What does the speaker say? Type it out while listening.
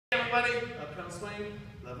everybody, Uptown Swing,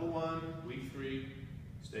 level 1, week 3,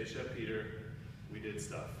 Station Peter, we did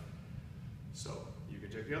stuff. So, you can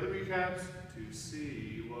check the other recaps to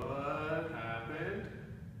see what happened,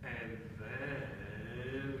 and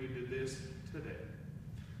then we did this today.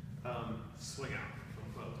 Swing out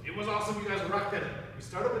from close. It was awesome, you guys rocked it. We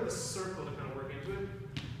started with the circle to kind of work into it.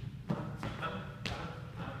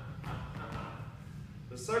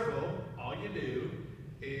 The circle, all you do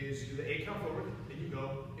is you do the 8 count forward, and you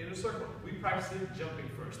go in a circle. We practiced it jumping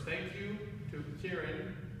first. Thank you to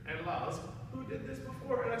Kieran and Laz, who did this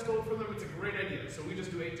before, and I stole it from them. It's a great idea. So we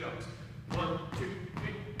just do 8 jumps. 1, 2,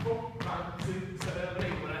 3, 4, 5, 6, 7,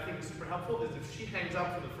 8. What I think is super helpful is if she hangs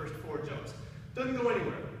out for the first 4 jumps. Doesn't go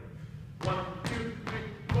anywhere. 1, 2, 3,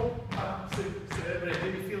 4, 5, 6, 7, 8.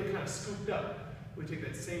 Then you feel kind of scooped up. We take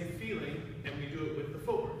that same feeling and we do it with the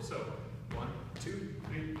forward. So 1, 2,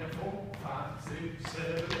 3, 4, 5, 6,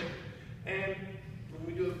 7, 8. And when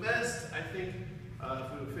we do it best, I think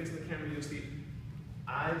if we were facing the camera, you'll see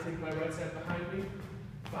I take my right side behind me.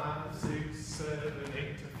 5, 6, 7,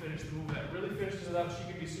 8 to finish the move. That really finishes it up.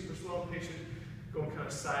 She can be super slow and patient, going kind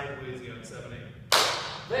of sideways on 7, 8.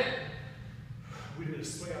 Then we did a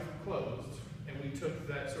swing out from closed, and we took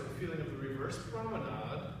that sort of feeling of the reverse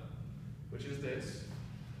promenade, which is this.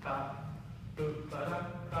 Ba, boom, ba,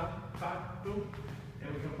 da, ba, ba, boom.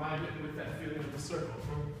 And we combined it with that feeling of the circle.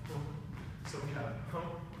 So we have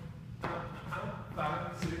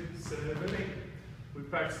 5, 6, 7, 8. We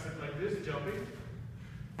practice it like this, jumping.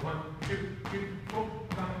 1, 2, 3, 4,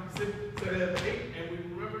 5, 6, 7, 8. And we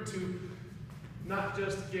remember to not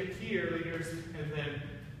just get here, leaders, and then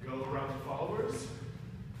go around the followers.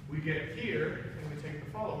 We get here, and we take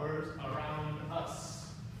the followers around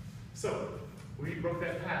us. So we broke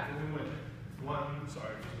that path, and we went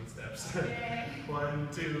 15 steps. 1,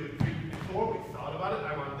 2, 3, 4. We thought about it.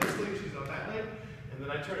 I'm on this leg, she's on that leg, and then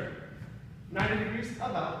I turn 90 degrees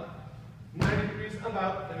about, 90 degrees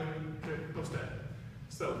about, and then we go step.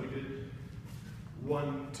 So we did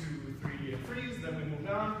 1, 2, 3, and freeze. Then we moved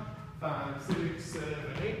on. 5, 6, 7,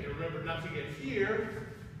 8. And remember not to get here,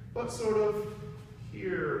 but sort of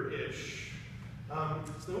here-ish.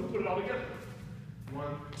 So then we put it all together. 1,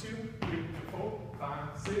 2, 3, 4,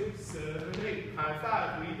 5, 6, 7, 8. High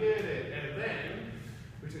five, we did it. And then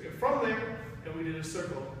we took it from there and we did a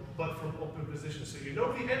circle, but from open position. So you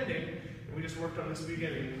know the ending, and we just worked on this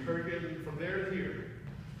beginning. Hurricane from there to here.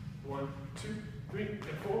 1, 2, 3,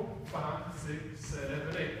 and 4, 5, 6,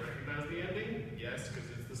 7, 8. Recognize the ending? Yes, because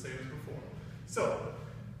it's the same as before. So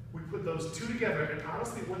we put those 2 together, and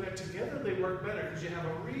honestly, when they're together, they work better because you have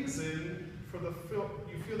a reason for the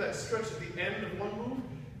you feel that stretch at the end of one move.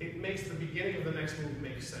 It makes the beginning of the next move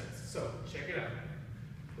make sense. So check it out.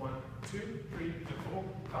 1, 2, 3, and 4,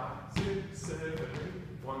 5, 6, 7, 8.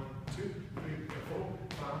 1, 2, 3, and 4,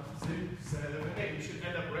 5, 6, 7, 8. You should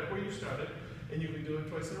end up right where you started, and you can do it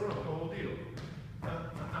twice in a row. The whole deal.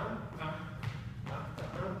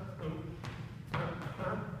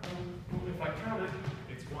 If I count it,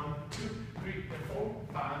 it's 1, 2, 3, and 4,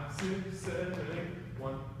 5, 6, 7, 8.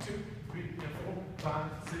 1, 2, 3, and 4,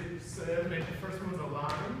 5, 6, 7, 8. The first one's a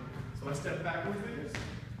line, so I step backwards with this.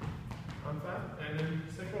 On 5, and then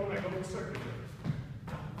second one I go in circle.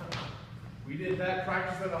 We did that,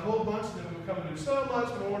 practice that a whole bunch, and then we'll come and do so much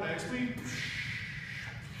more next week.